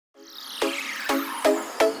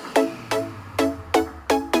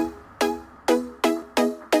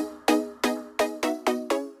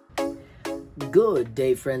Good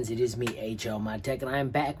day, friends. It is me, HLModTech, and I am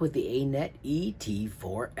back with the Anet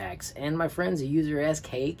ET4x. And my friends, a user asked,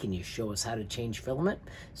 hey, can you show us how to change filament?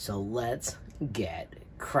 So let's get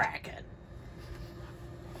cracking.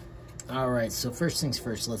 Alright, so first things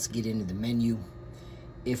first, let's get into the menu.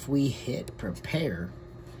 If we hit prepare,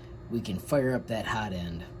 we can fire up that hot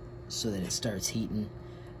end so that it starts heating.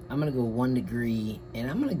 I'm going to go 1 degree, and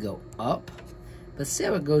I'm going to go up. Let's see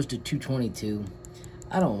how it goes to 222.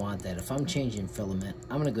 I don't want that. If I'm changing filament,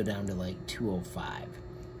 I'm going to go down to like 205.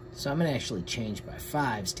 So I'm going to actually change by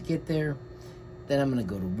 5s to get there. Then I'm going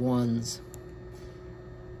to go to 1s.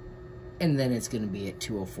 And then it's going to be at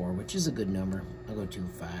 204, which is a good number. I'll go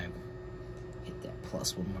 205. Hit that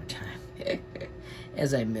plus one more time.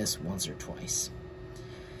 As I miss once or twice.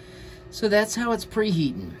 So that's how it's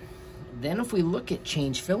preheating. Then if we look at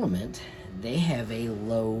change filament, they have a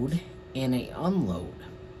load and a unload.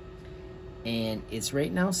 And it's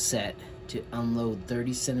right now set to unload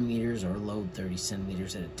 30 centimeters or load 30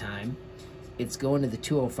 centimeters at a time. It's going to the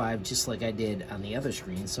 205 just like I did on the other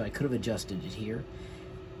screen, so I could have adjusted it here.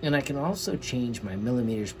 And I can also change my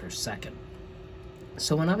millimeters per second.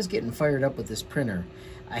 So when I was getting fired up with this printer,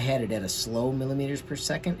 I had it at a slow millimeters per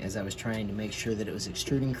second as I was trying to make sure that it was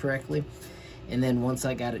extruding correctly. And then once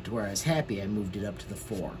I got it to where I was happy, I moved it up to the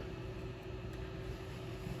 4.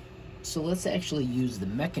 So let's actually use the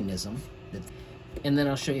mechanism. And then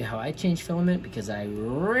I'll show you how I change filament, because I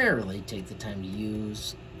rarely take the time to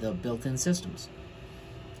use the built-in systems.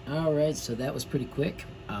 Alright, so that was pretty quick.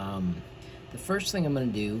 The first thing I'm going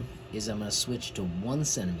to do is I'm going to switch to 1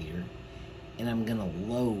 centimeter, and I'm going to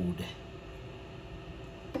load.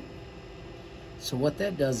 So what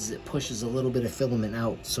that does is it pushes a little bit of filament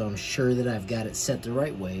out, so I'm sure that I've got it set the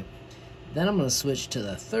right way. Then I'm going to switch to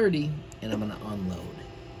the 30, and I'm going to unload.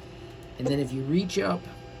 And then if you reach up,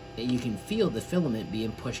 you can feel the filament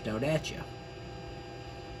being pushed out at you.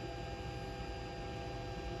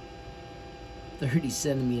 30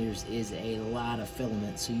 centimeters is a lot of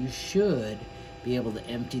filament, so you should be able to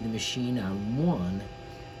empty the machine on one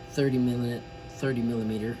 30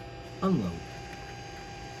 millimeter unload.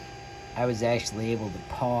 I was actually able to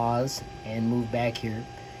pause and move back here.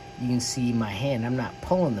 You can see my hand. I'm not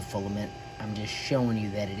pulling the filament. I'm just showing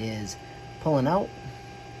you that it is pulling out.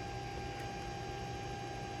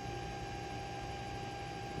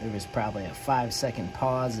 There was probably a 5-second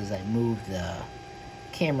pause as I moved the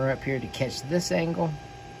camera up here to catch this angle.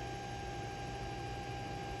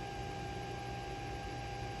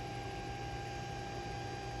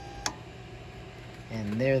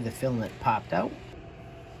 And there the filament popped out.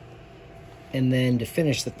 And then to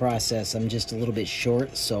finish the process, I'm just a little bit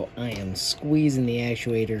short, so I am squeezing the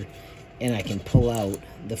actuator and I can pull out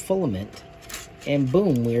the filament, and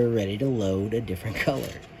boom, we're ready to load a different color.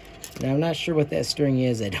 Now, I'm not sure what that string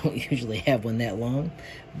is. I don't usually have one that long,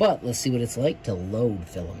 but let's see what it's like to load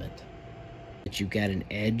filament. But you've got an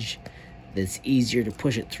edge that's easier to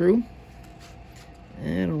push it through. I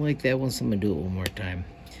don't like that one, so I'm going to do it one more time.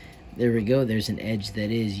 There we go. There's an edge that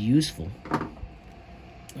is useful.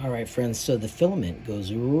 All right, friends, so the filament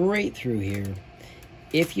goes right through here.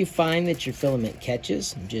 If you find that your filament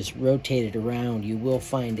catches, just rotate it around. You will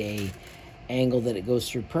find a angle that it goes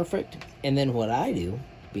through perfect. And then what I do,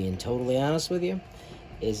 being totally honest with you,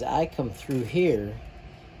 is I come through here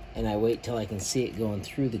and I wait till I can see it going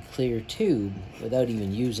through the clear tube without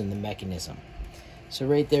even using the mechanism. So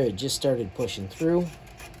right there, it just started pushing through.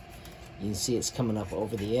 You can see it's coming up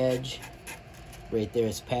over the edge. Right there,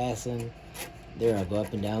 it's passing. There, I'll go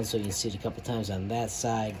up and down so you can see it a couple times on that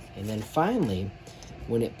side. And then finally,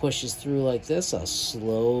 when it pushes through like this, I'll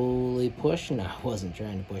slowly push. And I wasn't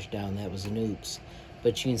trying to push down, that was an oops.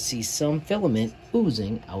 But you can see some filament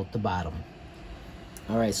oozing out the bottom.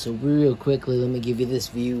 Alright, so real quickly, let me give you this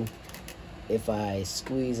view. If I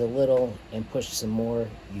squeeze a little and push some more,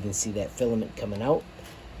 you can see that filament coming out.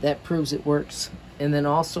 That proves it works. And then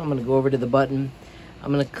also, I'm going to go over to the button.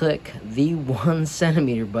 I'm going to click the 1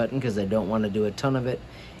 centimeter button because I don't want to do a ton of it.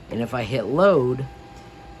 And if I hit load,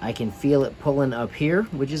 I can feel it pulling up here,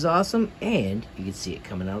 which is awesome. And you can see it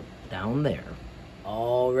coming out down there.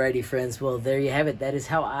 Alrighty, friends, well, there you have it. That is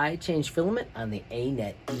how I change filament on the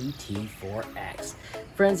Anet ET4x.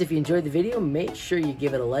 Friends, if you enjoyed the video, make sure you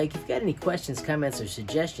give it a like. If you've got any questions, comments, or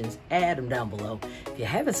suggestions, add them down below. If you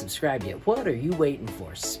haven't subscribed yet, what are you waiting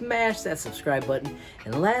for? Smash that subscribe button.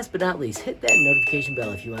 And last but not least, hit that notification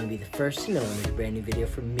bell if you want to be the first to know when there's a brand new video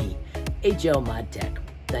from me, HLModTech.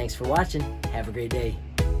 Thanks for watching. Have a great day.